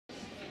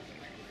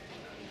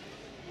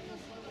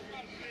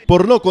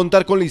Por no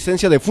contar con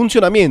licencia de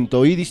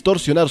funcionamiento y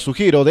distorsionar su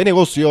giro de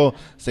negocio,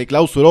 se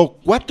clausuró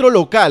 4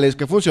 locales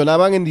que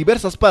funcionaban en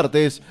diversas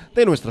partes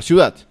de nuestra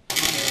ciudad.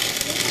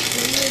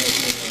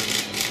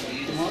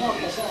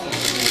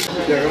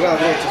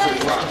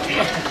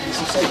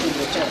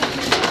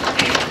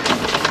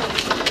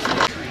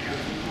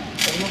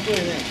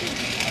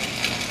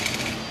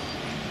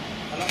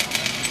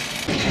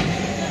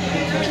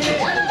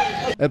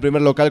 El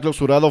primer local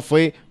clausurado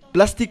fue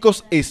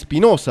Plásticos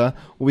Espinosa,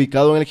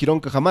 ubicado en el jirón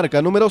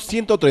Cajamarca número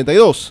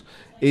 132.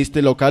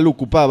 Este local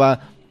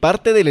ocupaba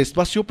parte del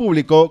espacio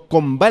público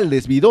con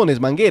baldes,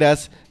 bidones,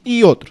 mangueras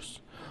y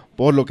otros,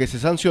 por lo que se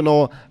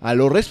sancionó a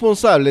los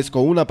responsables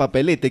con una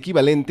papeleta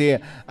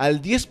equivalente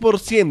al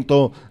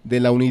 10% de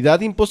la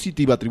unidad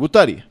impositiva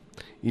tributaria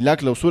y la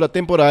clausura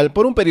temporal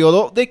por un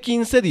periodo de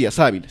 15 días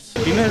hábiles.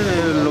 El primer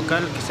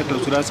local que se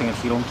clausurado es en el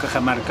jirón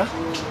Cajamarca,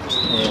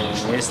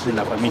 es de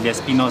la familia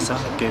Espinosa,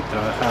 que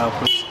trabaja,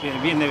 pues,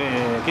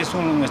 que es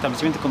un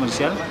establecimiento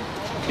comercial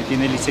que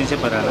tiene licencia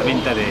para la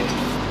venta de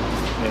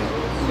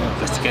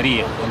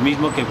plastiquería, el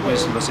mismo que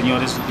pues los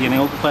señores vienen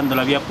ocupando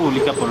la vía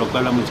pública, por lo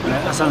cual la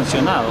municipalidad ha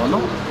sancionado, ¿no?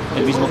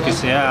 El mismo que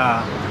se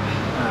ha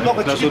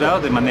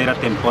clausurado de manera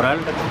temporal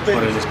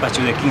por el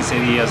espacio de 15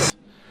 días.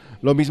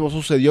 Lo mismo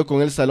sucedió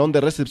con el salón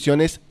de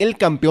recepciones El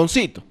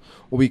Campeoncito,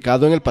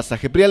 ubicado en el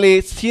pasaje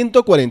Prialé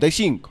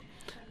 145.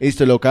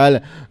 Este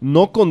local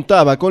no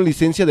contaba con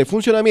licencia de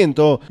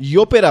funcionamiento y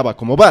operaba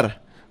como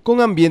bar,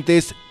 con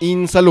ambientes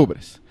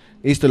insalubres.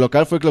 Este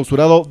local fue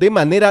clausurado de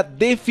manera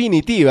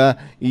definitiva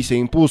y se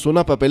impuso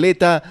una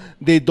papeleta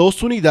de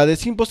 2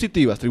 unidades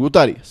impositivas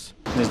tributarias.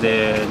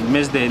 Desde el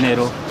mes de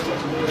enero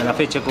a la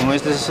fecha, con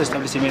estos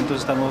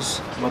establecimientos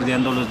estamos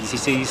bordeando los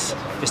 16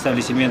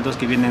 establecimientos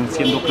que vienen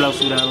siendo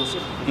clausurados,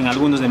 en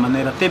algunos de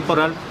manera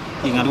temporal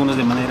y en algunos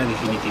de manera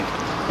definitiva.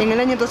 En el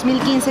año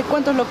 2015,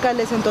 ¿cuántos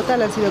locales en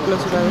total han sido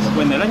clausurados?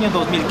 Bueno, el año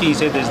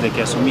 2015, desde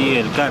que asumí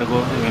el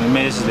cargo, en el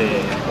mes de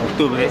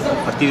octubre,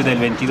 a partir del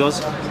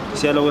 22,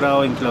 se ha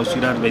logrado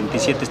enclausurar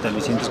 27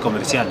 establecimientos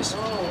comerciales,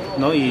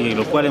 ¿no? Y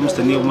lo cual hemos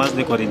tenido más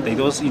de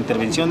 42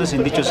 intervenciones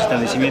en dichos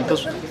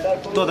establecimientos,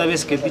 toda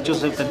vez que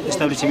dichos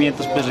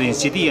establecimientos pues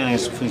reincidían en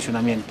su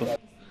funcionamiento.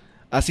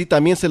 Así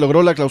también se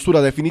logró la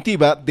clausura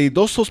definitiva de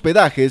 2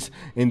 hospedajes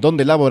en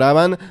donde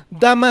laboraban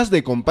damas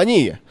de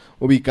compañía,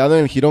 ubicado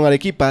en el jirón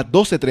Arequipa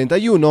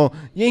 1231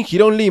 y en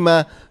jirón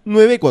Lima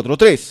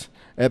 943.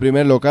 El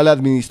primer local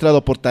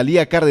administrado por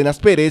Talía Cárdenas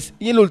Pérez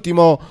y el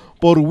último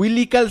por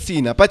Willy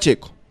Calcina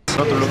Pacheco.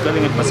 Otro local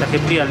en el pasaje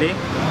Prialé,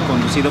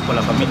 conducido por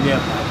la familia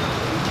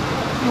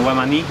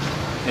Guamaní,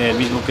 el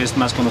mismo que es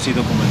más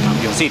conocido como el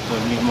Campeoncito,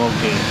 el mismo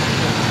que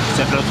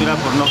se clausura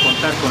por no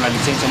contar con la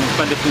licencia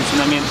municipal de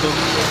funcionamiento,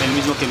 el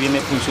mismo que viene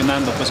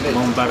funcionando pues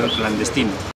como un bar clandestino.